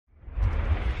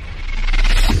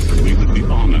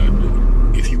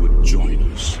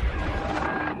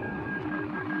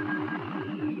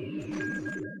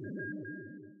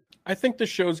I think the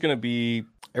show's going to be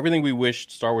everything we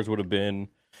wished Star Wars would have been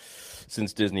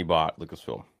since Disney bought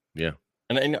Lucasfilm. Yeah.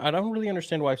 And I don't really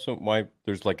understand why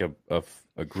there's like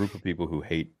a group of people who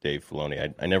hate Dave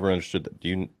Filoni. I never understood that.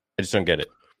 I just don't get it.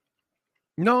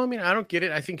 No, I mean, I don't get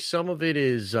it. I think some of it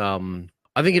is some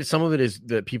of it is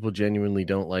that people genuinely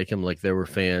don't like him. Like there were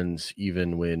fans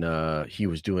even when he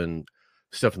was doing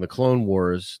stuff in the Clone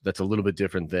Wars that's a little bit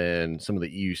different than some of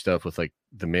the EU stuff with like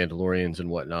the Mandalorians and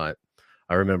whatnot.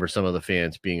 I remember some of the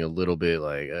fans being a little bit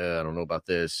like, I don't know about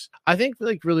this. I think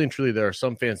like really and truly there are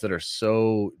some fans that are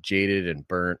so jaded and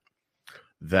burnt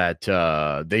that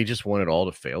they just want it all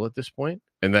to fail at this point,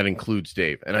 and that includes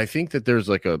Dave. And I think that there's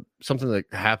like something that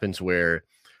happens where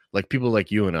like people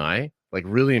like you and I, like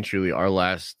really and truly our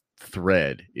last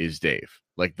thread is Dave.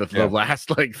 Like the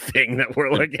last like thing that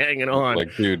we're like hanging on.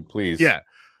 Like, dude, please. Yeah.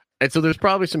 And so there's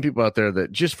probably some people out there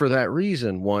that just for that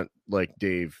reason want like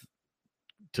Dave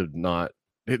to not,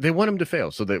 they want him to fail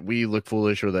so that we look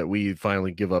foolish or that we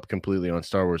finally give up completely on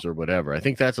Star Wars or whatever. I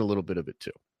think that's a little bit of it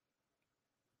too.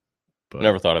 But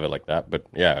never thought of it like that, but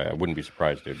yeah, I wouldn't be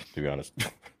surprised, dude, to be honest.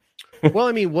 Well,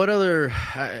 I mean, what other,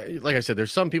 like I said,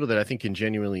 there's some people that I think can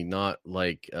genuinely not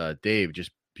like Dave just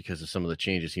because of some of the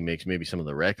changes he makes, maybe some of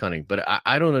the retconning, but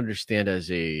I don't understand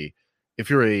if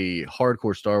you're a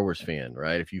hardcore Star Wars fan,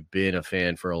 right? If you've been a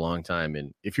fan for a long time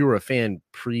and if you were a fan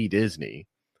pre-Disney,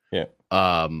 yeah,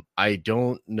 I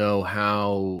don't know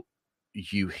how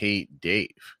you hate Dave.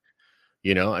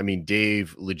 You know, I mean,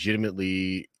 Dave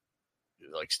legitimately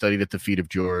like studied at the feet of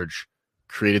George,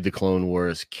 created the Clone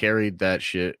Wars, carried that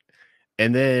shit.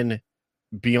 And then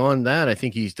beyond that, I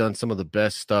think he's done some of the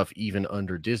best stuff even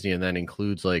under Disney. And that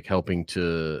includes like helping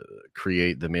to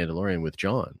create The Mandalorian with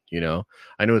John, you know,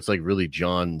 I know it's like really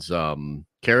John's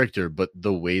character, but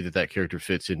the way that character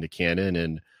fits into canon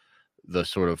and the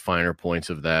sort of finer points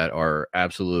of that are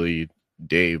absolutely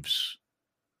Dave's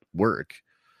work.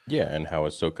 Yeah, and how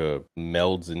Ahsoka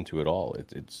melds into it all.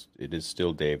 It is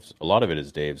still Dave's. A lot of it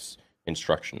is Dave's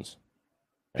instructions.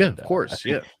 And, yeah, of course.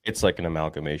 Yeah, it's like an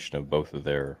amalgamation of both of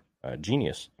their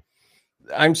genius.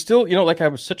 I'm still, like I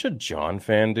was such a John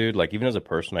fan, dude. Like even as a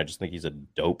person, I just think he's a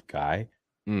dope guy.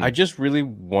 I just really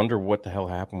wonder what the hell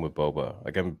happened with Boba.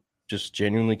 Like I'm just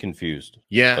genuinely confused.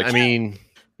 Yeah, like, I mean,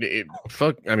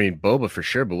 Boba for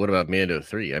sure. But what about Mando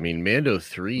 3? I mean, Mando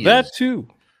 3 that too.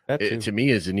 To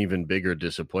me is an even bigger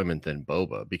disappointment than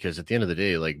Boba, because at the end of the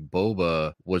day, like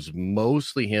Boba was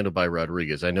mostly handled by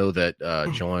Rodriguez. I know that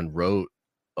John wrote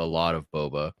a lot of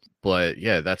Boba, but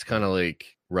yeah, that's kind of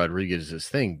like Rodriguez's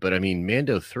thing. But I mean,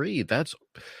 Mando 3,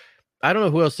 I don't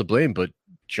know who else to blame but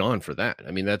John for that.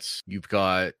 I mean, you've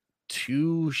got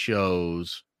two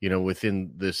shows,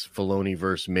 within this Filoni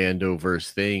verse, Mando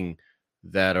verse thing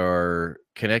that are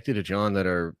connected to John that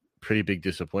are pretty big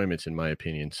disappointments in my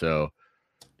opinion. So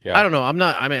yeah. I don't know. I'm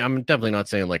definitely not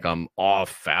saying like I'm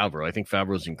off Favreau. I think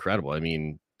Favreau's incredible. I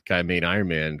mean, guy made Iron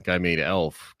Man, guy made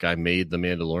Elf, guy made The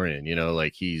Mandalorian,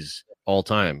 like he's all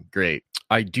time great.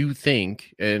 I do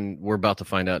think, and we're about to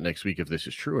find out next week if this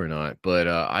is true or not, but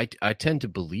I tend to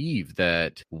believe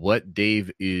that what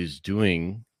Dave is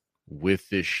doing with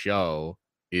this show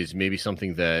is maybe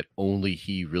something that only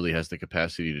he really has the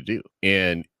capacity to do.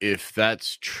 And if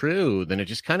that's true, then it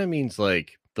just kind of means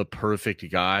like the perfect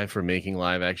guy for making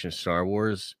live action Star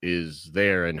Wars is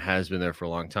there and has been there for a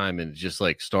long time. And it's just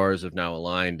like stars have now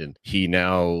aligned and he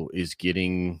now is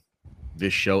getting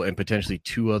this show and potentially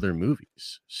two other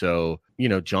movies. So,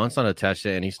 John's not attached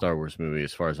to any Star Wars movie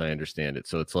as far as I understand it.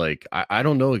 So it's like, I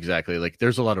don't know exactly. Like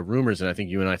there's a lot of rumors. And I think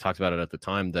you and I talked about it at the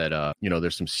time that,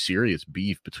 there's some serious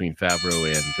beef between Favreau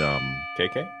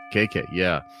and KK.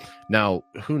 Yeah. Now,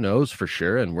 who knows for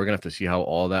sure? And we're going to have to see how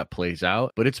all that plays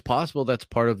out. But it's possible that's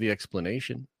part of the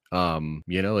explanation.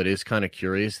 It is kind of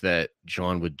curious that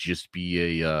John would just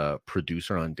be a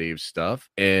producer on Dave's stuff.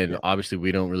 And obviously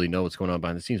we don't really know what's going on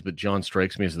behind the scenes, but John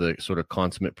strikes me as the sort of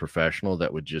consummate professional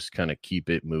that would just kind of keep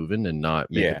it moving and not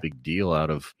make a big deal out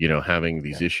of, having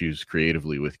these issues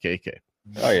creatively with KK.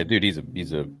 Oh yeah, dude, he's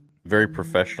a very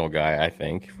professional guy, I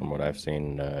think, from what I've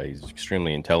seen. He's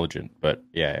extremely intelligent. But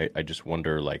yeah, I just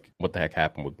wonder, like, what the heck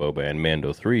happened with Boba and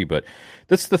Mando 3. But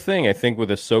that's the thing, I think, with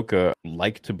Ahsoka,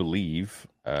 like to believe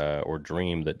or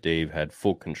dream that Dave had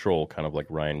full control, kind of like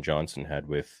Rian Johnson had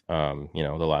with, The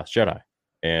Last Jedi.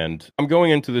 And I'm going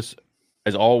into this,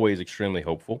 as always, extremely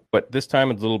hopeful. But this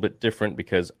time it's a little bit different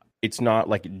because it's not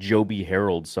like Joby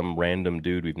Harold, some random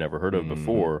dude we've never heard of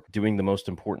before, doing the most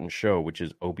important show, which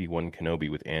is Obi-Wan Kenobi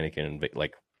with Anakin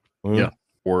and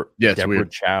or Deborah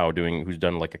Chow who's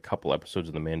done like a couple episodes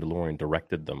of The Mandalorian,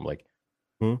 directed them. Like,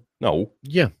 no,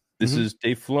 yeah, this is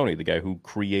Dave Filoni, the guy who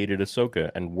created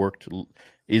Ahsoka and worked.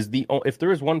 if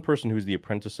there is one person who's the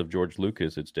apprentice of George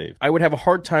Lucas, it's Dave. I would have a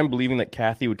hard time believing that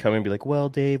Kathy would come and be like, "Well,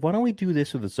 Dave, why don't we do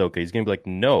this with Ahsoka?" He's gonna be like,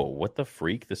 "No, what the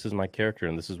freak? This is my character,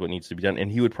 and this is what needs to be done."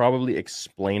 And he would probably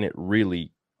explain it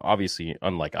really, obviously,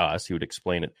 unlike us, he would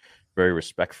explain it very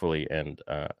respectfully and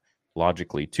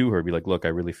logically to her. Be like, "Look, I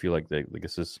really feel like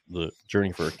this is the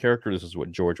journey for a character. This is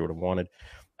what George would have wanted."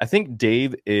 I think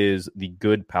Dave is the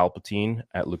good Palpatine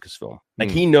at Lucasfilm. Like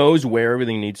he knows where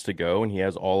everything needs to go and he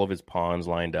has all of his pawns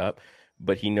lined up,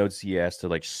 but he knows he has to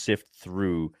like sift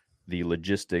through the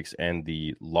logistics and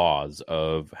the laws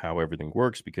of how everything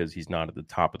works because he's not at the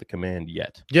top of the command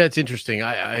yet. Yeah, it's interesting.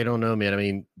 I don't know, man. I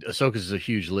mean, Ahsoka is a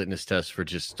huge litmus test for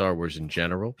just Star Wars in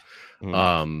general.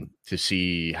 To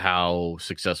see how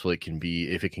successful it can be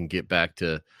if it can get back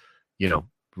to,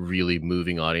 really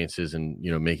moving audiences and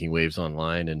making waves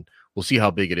online. And we'll see how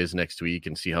big it is next week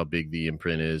and see how big the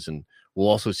imprint is, and we'll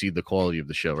also see the quality of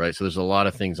the show, right? So there's a lot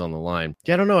of things on the line.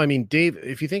 Yeah, I don't know. I mean, Dave,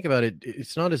 if you think about it,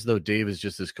 it's not as though Dave is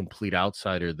just this complete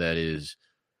outsider that is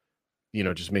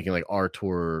just making like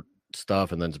R-Tour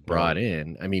stuff and then's brought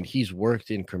in. I mean, he's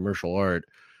worked in commercial art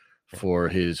for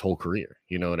his whole career,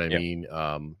 you know what I mean?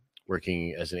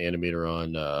 Working as an animator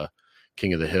on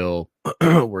King of the Hill,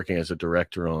 working as a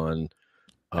director on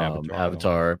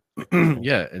Avatar.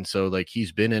 Yeah, and so like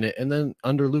he's been in it, and then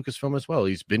under Lucasfilm as well.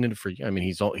 He's been in it for, I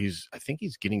mean, I think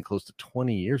he's getting close to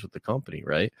 20 years with the company,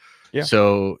 right? Yeah.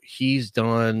 So he's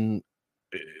done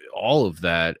all of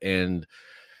that, and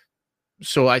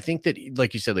so I think that,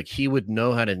 like you said, like he would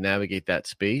know how to navigate that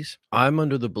space. I'm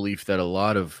under the belief that a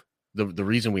lot of the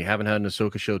reason we haven't had an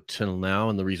Ahsoka show till now,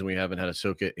 and the reason we haven't had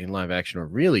Ahsoka in live action or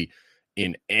really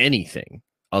in anything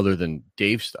other than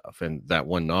Dave stuff and that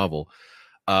one novel,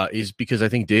 is because I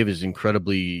think Dave is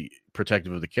incredibly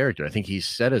protective of the character. I think he's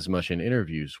said as much in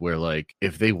interviews where, like,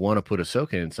 if they want to put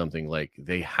Ahsoka in something, like,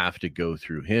 they have to go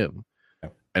through him. Yeah.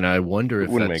 And I wonder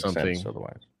if that's make something sense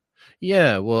otherwise.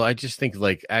 Yeah, well, I just think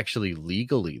like actually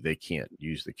legally they can't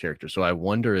use the character. So I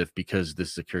wonder if, because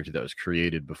this is a character that was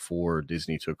created before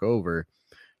Disney took over,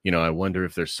 I wonder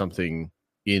if there's something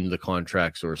in the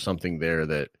contracts or something there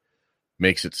that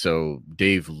makes it so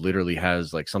Dave literally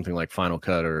has like something like Final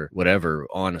Cut or whatever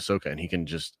on Ahsoka, and he can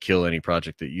just kill any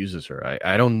project that uses her.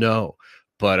 I don't know,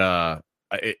 but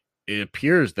it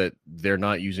appears that they're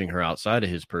not using her outside of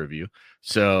his purview.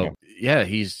 So yeah,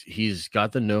 he's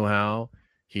got the know-how.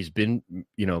 He's been,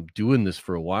 doing this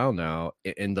for a while now.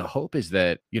 And the hope is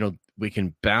that, we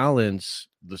can balance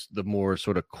the more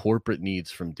sort of corporate needs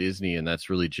from Disney. And that's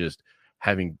really just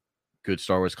having good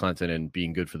Star Wars content and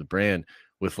being good for the brand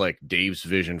with like Dave's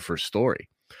vision for story.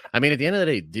 I mean, at the end of the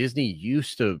day, Disney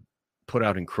used to put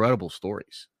out incredible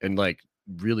stories and like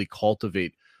really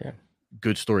cultivate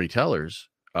good storytellers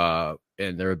and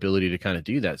their ability to kind of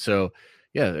do that. So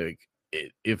yeah, like,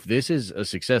 if this is a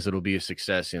success, it'll be a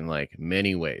success in like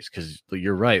many ways, because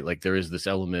you're right, like there is this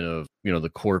element of the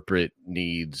corporate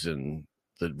needs and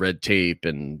the red tape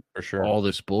and for sure all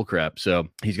this bullcrap. So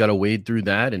he's got to wade through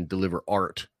that and deliver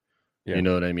art. You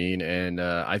know what I mean? And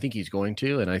I think he's going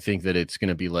to, and I think that it's going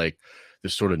to be like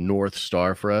this sort of North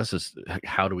Star for us is,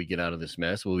 how do we get out of this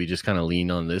mess? Well, we just kind of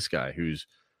lean on this guy who's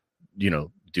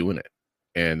doing it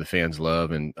and the fans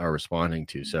love and are responding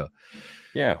to. So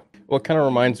yeah. Well, it kind of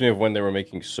reminds me of when they were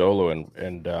making Solo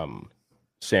and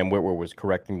Sam Witwer was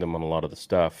correcting them on a lot of the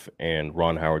stuff. And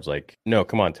Ron Howard's like, no,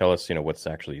 come on, tell us, what's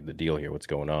actually the deal here? What's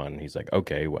going on? And he's like,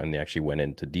 okay. And they actually went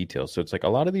into details. So it's like a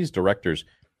lot of these directors,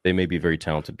 they may be very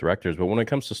talented directors, but when it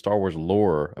comes to Star Wars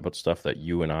lore about stuff that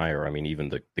you and I, or I mean, even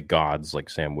the gods like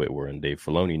Sam Witwer and Dave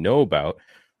Filoni know about,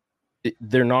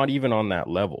 they're not even on that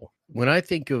level. When I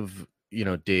think of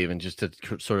Dave, and just to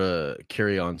sort of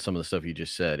carry on some of the stuff you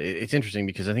just said, it's interesting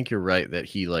because I think you're right that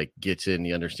he like gets in,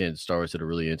 he understands Star Wars at a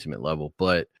really intimate level.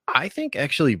 But I think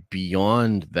actually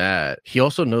beyond that, he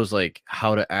also knows like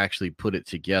how to actually put it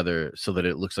together so that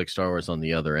it looks like Star Wars on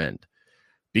the other end.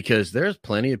 Because there's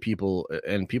plenty of people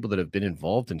and people that have been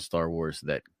involved in Star Wars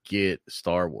that get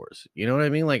Star Wars. You know what I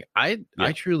mean? Like I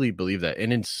truly believe that.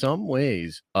 And in some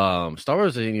ways, Star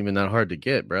Wars ain't even that hard to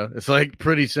get, bro. It's like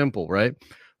pretty simple, right?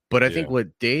 But I think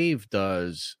what Dave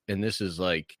does, and this is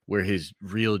like where his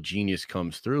real genius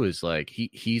comes through, is like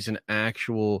he's an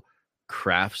actual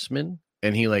craftsman,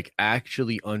 and he like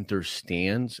actually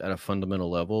understands at a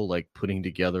fundamental level, like putting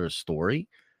together a story.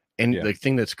 And the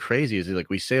thing that's crazy is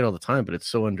like we say it all the time, but it's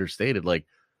so understated. Like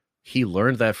he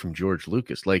learned that from George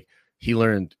Lucas. Like he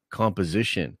learned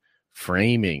composition,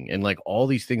 framing, and like all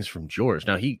these things from George.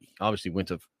 Now he obviously went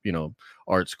to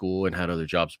art school and had other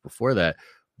jobs before that,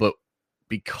 but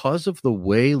because of the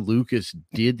way Lucas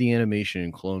did the animation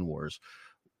in Clone Wars,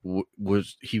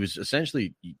 he was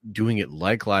essentially doing it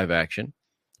like live action.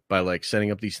 by like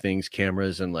setting up these things,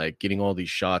 cameras, and like getting all these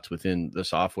shots within the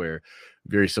software,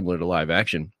 very similar to live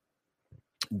action.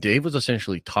 Dave was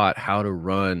essentially taught how to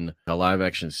run a live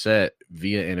action set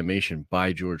via animation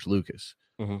by George Lucas,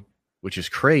 which is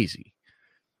crazy.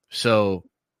 So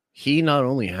he not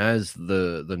only has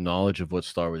the knowledge of what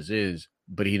Star Wars is,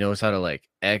 but he knows how to like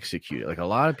execute it. Like a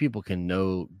lot of people can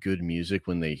know good music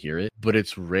when they hear it, but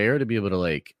it's rare to be able to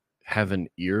like have an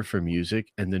ear for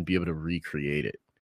music and then be able to recreate it.